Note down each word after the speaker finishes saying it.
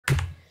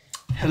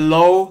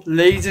Hello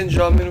ladies and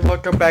gentlemen,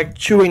 welcome back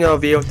to another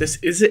video. This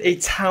isn't a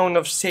Town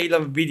of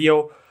Salem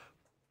video,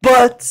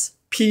 but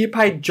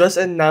Pewdiepie just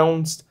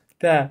announced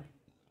that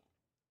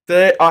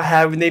they are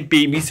having a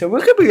baby, so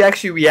we're gonna be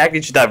actually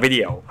reacting to that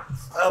video.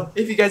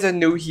 If you guys are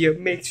new here,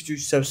 make sure to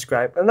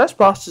subscribe and let's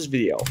watch this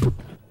video.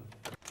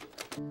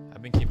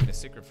 I've been keeping a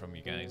secret from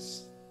you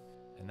guys,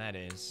 and that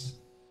is,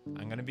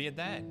 I'm gonna be a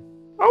dad.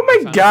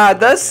 Oh my god,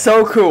 that's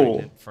so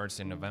cool.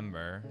 First in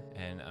November,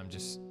 and I'm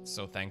just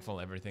so thankful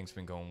everything's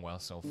been going well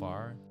so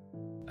far.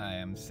 I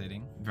am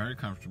sitting very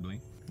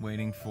comfortably,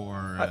 waiting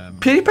for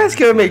Pewdiepie's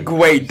gonna be a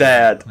great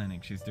dad.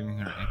 Clinic. She's doing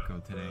her echo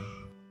today.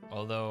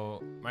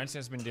 Although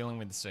Marcia's been dealing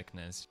with the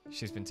sickness,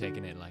 she's been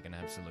taking it like an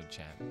absolute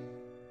champ.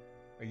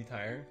 Are you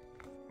tired?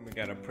 We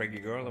got a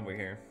preggy girl over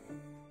here.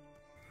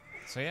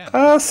 So yeah,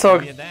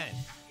 be a dad.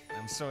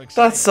 I'm so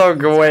excited. That's so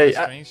great.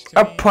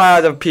 I'm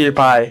proud of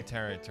Pewdiepie.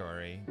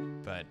 Territory,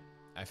 but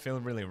I feel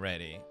really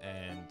ready,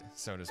 and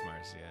so does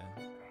Marcia.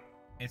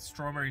 It's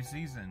strawberry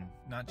season,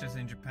 not just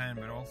in Japan,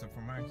 but also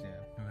for Marcia,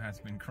 who has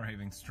been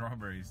craving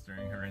strawberries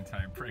during her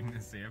entire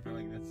pregnancy. I feel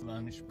like that's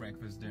lunch,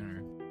 breakfast,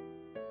 dinner.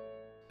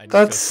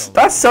 That's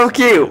so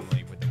cute.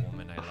 With the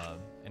woman I love,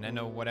 and I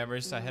know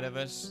whatever's ahead of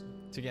us,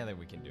 together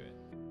we can do it.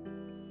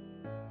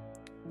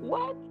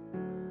 What?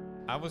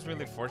 I was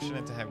really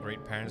fortunate to have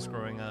great parents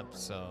growing up,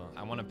 so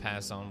I want to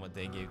pass on what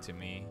they gave to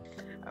me.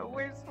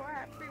 We're so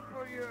happy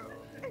for you.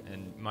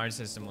 And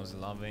Marcia's the most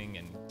loving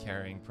and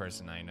caring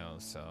person I know,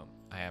 so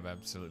I have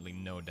absolutely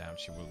no doubt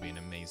she will be an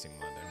amazing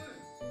mother.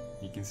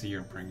 You can see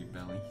your pregnant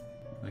belly.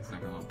 Looks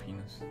like a little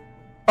penis.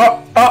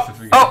 Oh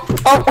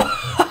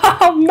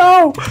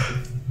no!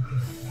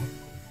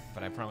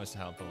 But I promise to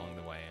help along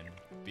the way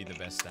and be the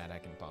best dad I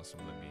can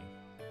possibly be.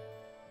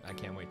 I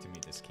can't wait to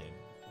meet this kid.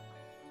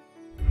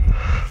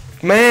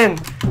 Man,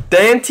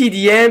 Dan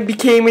TDM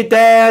became a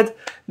dad.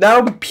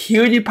 Now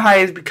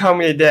Pewdiepie is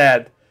becoming a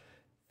dad.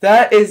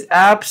 That is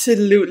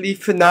absolutely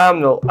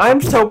phenomenal. I'm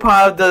so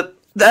proud of that.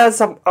 That's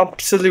some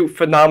absolute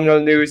phenomenal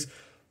news.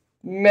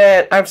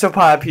 Man, I'm so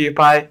proud of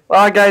Pewdiepie.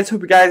 Well guys,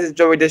 hope you guys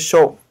enjoyed this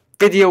short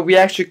video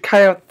reaction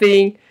kind of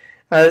thing.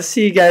 I'll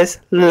see you guys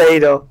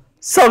later.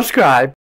 Subscribe.